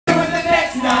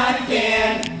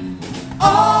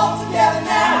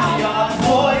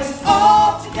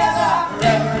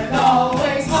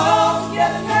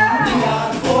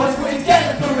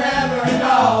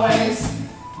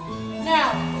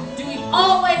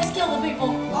kill the people?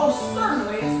 Oh,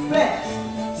 certainly it's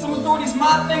best. Some authorities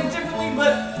might think differently,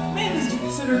 but men is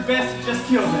considered best to just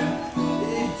kill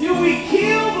them. Do we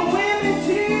kill the women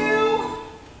too?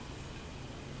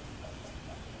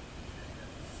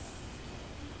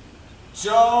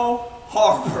 Joe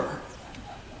Harper,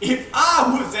 if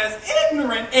I was as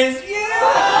ignorant as you,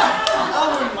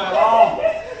 I wouldn't let all.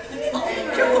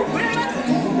 Kill the women?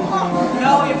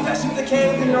 No, you especially with the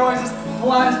cave, and you're always as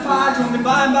polite as pie, and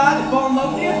by and by they fall in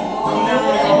love with you. I'm never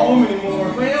gonna go home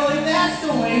anymore. Well, if that's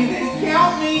the way, then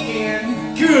count me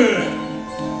in. Good.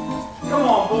 Come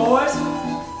on, boys.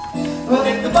 Well,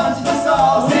 if the bunch of us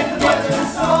all, if the bunch of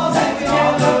us all, and we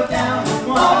all go down as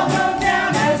one. All go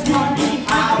down as one.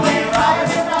 Highway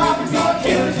riders and robbers or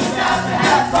killers just out to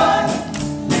have fun.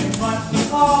 Make a bunch of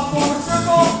us all form a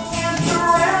circle and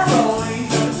temporarily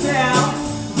go to town.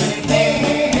 Hey,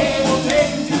 hey, hey, we'll take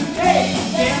them to the cave,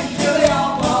 dance until they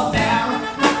all fall down.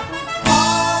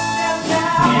 All together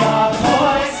now. We are the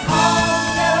boys, all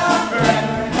together,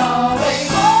 forever and always.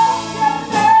 All together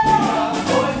now. We are the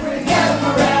boys, we're together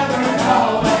forever and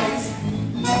always.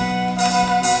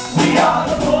 We are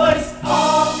the boys,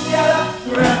 all together,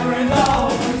 forever and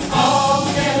always. All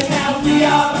together now, we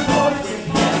are the